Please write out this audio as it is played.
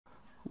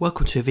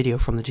Welcome to a video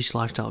from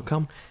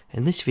thedigitallife.com.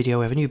 In this video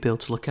we have a new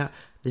build to look at.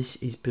 This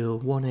is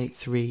build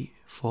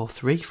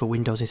 18343 for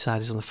Windows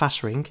Insiders on the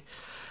fast ring,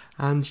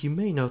 and you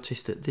may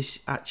notice that this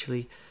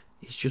actually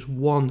is just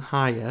one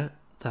higher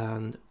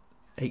than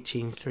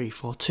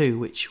 18342,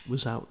 which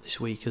was out this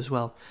week as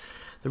well.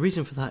 The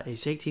reason for that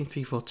is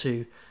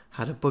 18342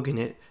 had a bug in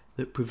it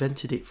that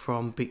prevented it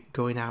from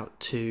going out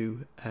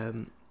to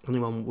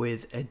anyone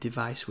with a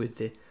device with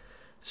the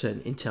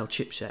certain Intel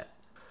chipset.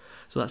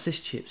 So that's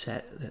this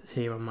chipset that's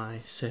here on my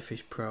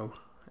Surface Pro,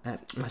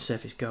 my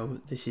Surface Go.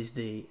 This is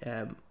the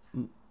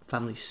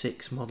Family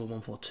 6 Model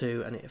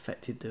 142, and it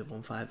affected the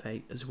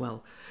 158 as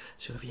well.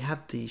 So if you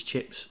had these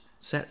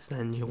chipsets,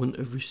 then you wouldn't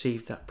have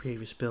received that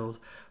previous build.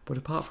 But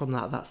apart from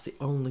that, that's the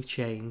only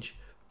change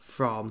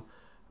from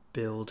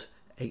build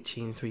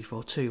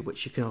 18342,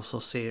 which you can also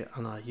see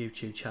on our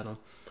YouTube channel.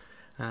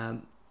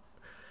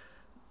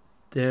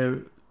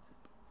 There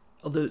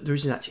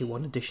isn't actually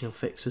one additional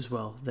fix as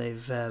well.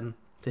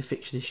 They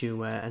fixed an issue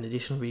where an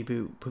additional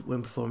reboot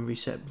when performing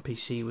reset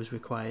PC was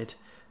required,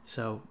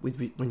 so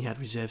when you had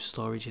reserve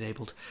storage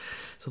enabled,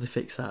 so they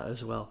fixed that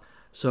as well.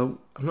 So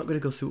I'm not going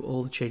to go through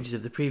all the changes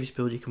of the previous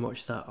build. You can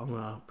watch that on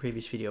our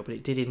previous video, but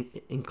it did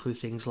include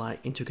things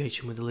like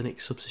integration with the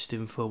Linux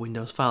subsystem for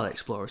Windows File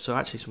Explorer, so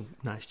actually some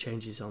nice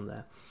changes on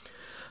there.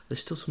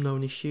 There's still some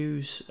known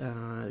issues.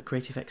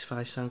 Creative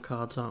X5 sound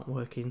cards aren't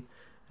working,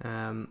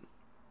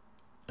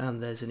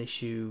 and there's an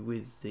issue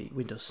with the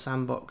Windows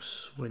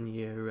Sandbox when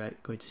you're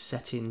going to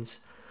settings,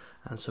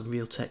 and some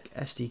Realtek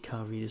SD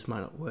card readers might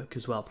not work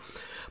as well.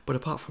 But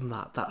apart from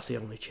that, that's the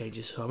only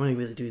changes. So I'm only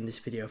really doing this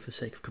video for the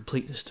sake of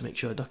completeness, to make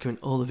sure I document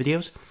all the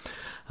videos,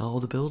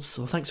 all the builds.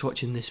 So thanks for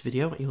watching this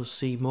video. You'll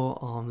see more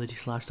on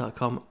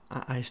thedigitallife.com,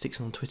 at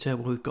iSticks on Twitter.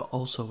 We've got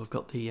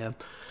the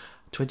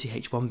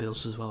 20H1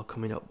 builds as well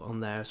coming up on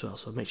there as well,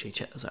 so make sure you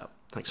check those out.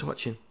 Thanks for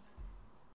watching.